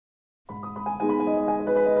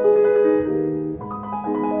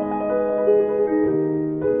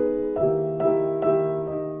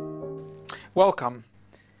Welcome.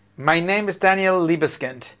 My name is Daniel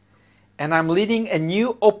Liebeskind, and I'm leading a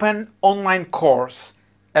new open online course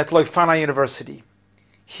at Leuphana University.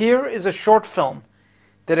 Here is a short film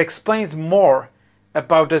that explains more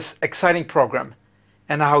about this exciting program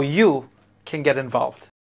and how you can get involved.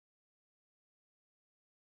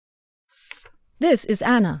 This is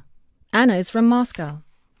Anna. Anna is from Moscow.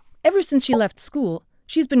 Ever since she left school,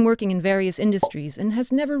 she's been working in various industries and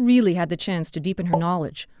has never really had the chance to deepen her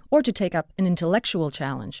knowledge or to take up an intellectual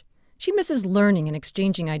challenge. She misses learning and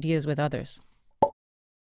exchanging ideas with others.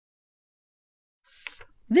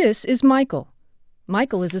 This is Michael.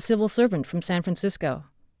 Michael is a civil servant from San Francisco.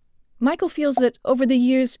 Michael feels that over the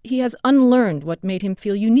years he has unlearned what made him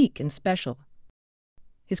feel unique and special: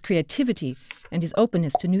 his creativity and his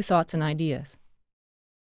openness to new thoughts and ideas.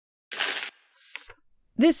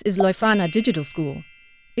 This is Leuphana Digital School.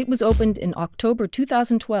 It was opened in October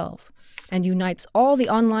 2012 and unites all the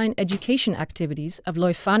online education activities of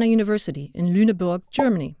Leuphana University in Lüneburg,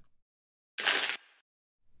 Germany.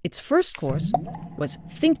 Its first course was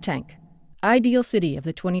Think Tank, Ideal City of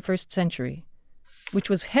the 21st Century, which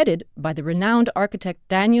was headed by the renowned architect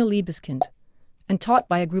Daniel Liebeskind and taught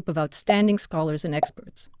by a group of outstanding scholars and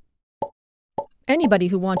experts. Anybody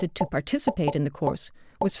who wanted to participate in the course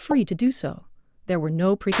was free to do so. There were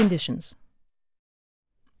no preconditions.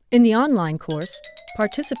 In the online course,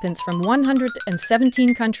 participants from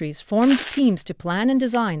 117 countries formed teams to plan and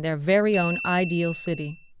design their very own ideal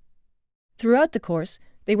city. Throughout the course,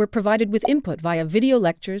 they were provided with input via video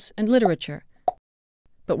lectures and literature.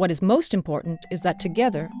 But what is most important is that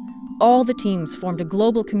together, all the teams formed a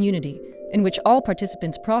global community in which all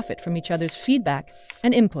participants profit from each other's feedback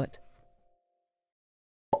and input.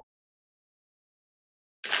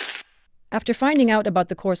 After finding out about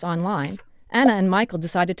the course online, Anna and Michael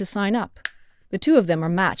decided to sign up. The two of them are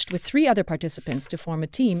matched with 3 other participants to form a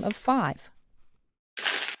team of 5.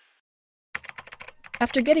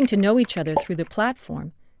 After getting to know each other through the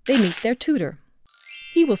platform, they meet their tutor.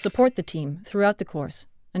 He will support the team throughout the course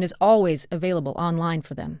and is always available online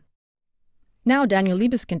for them. Now Daniel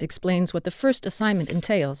Liebeskind explains what the first assignment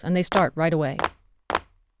entails, and they start right away.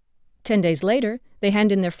 10 days later, they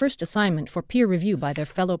hand in their first assignment for peer review by their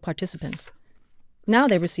fellow participants. Now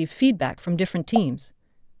they receive feedback from different teams.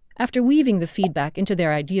 After weaving the feedback into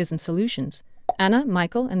their ideas and solutions, Anna,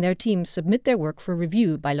 Michael, and their teams submit their work for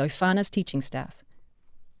review by Leuphana's teaching staff.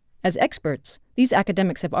 As experts, these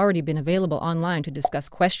academics have already been available online to discuss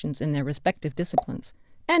questions in their respective disciplines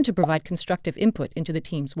and to provide constructive input into the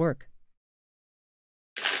team's work.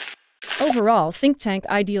 Overall, Think Tank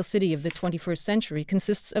Ideal City of the 21st Century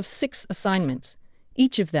consists of 6 assignments,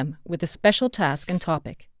 each of them with a special task and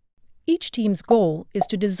topic. Each team's goal is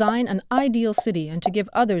to design an ideal city and to give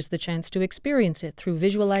others the chance to experience it through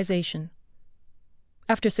visualization.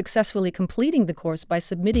 After successfully completing the course by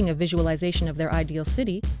submitting a visualization of their ideal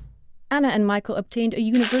city, Anna and Michael obtained a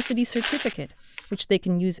university certificate, which they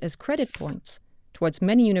can use as credit points towards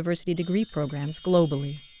many university degree programs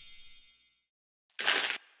globally.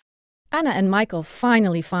 Anna and Michael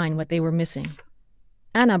finally find what they were missing.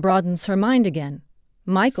 Anna broadens her mind again.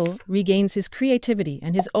 Michael regains his creativity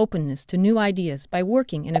and his openness to new ideas by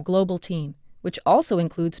working in a global team, which also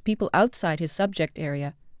includes people outside his subject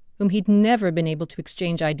area, whom he'd never been able to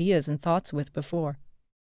exchange ideas and thoughts with before.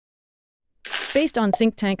 Based on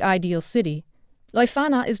Think Tank Ideal City,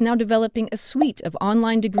 Leuphana is now developing a suite of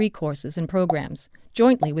online degree courses and programs,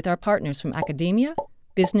 jointly with our partners from academia,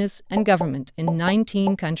 business, and government in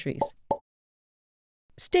 19 countries.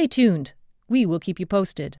 Stay tuned. We will keep you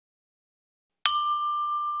posted.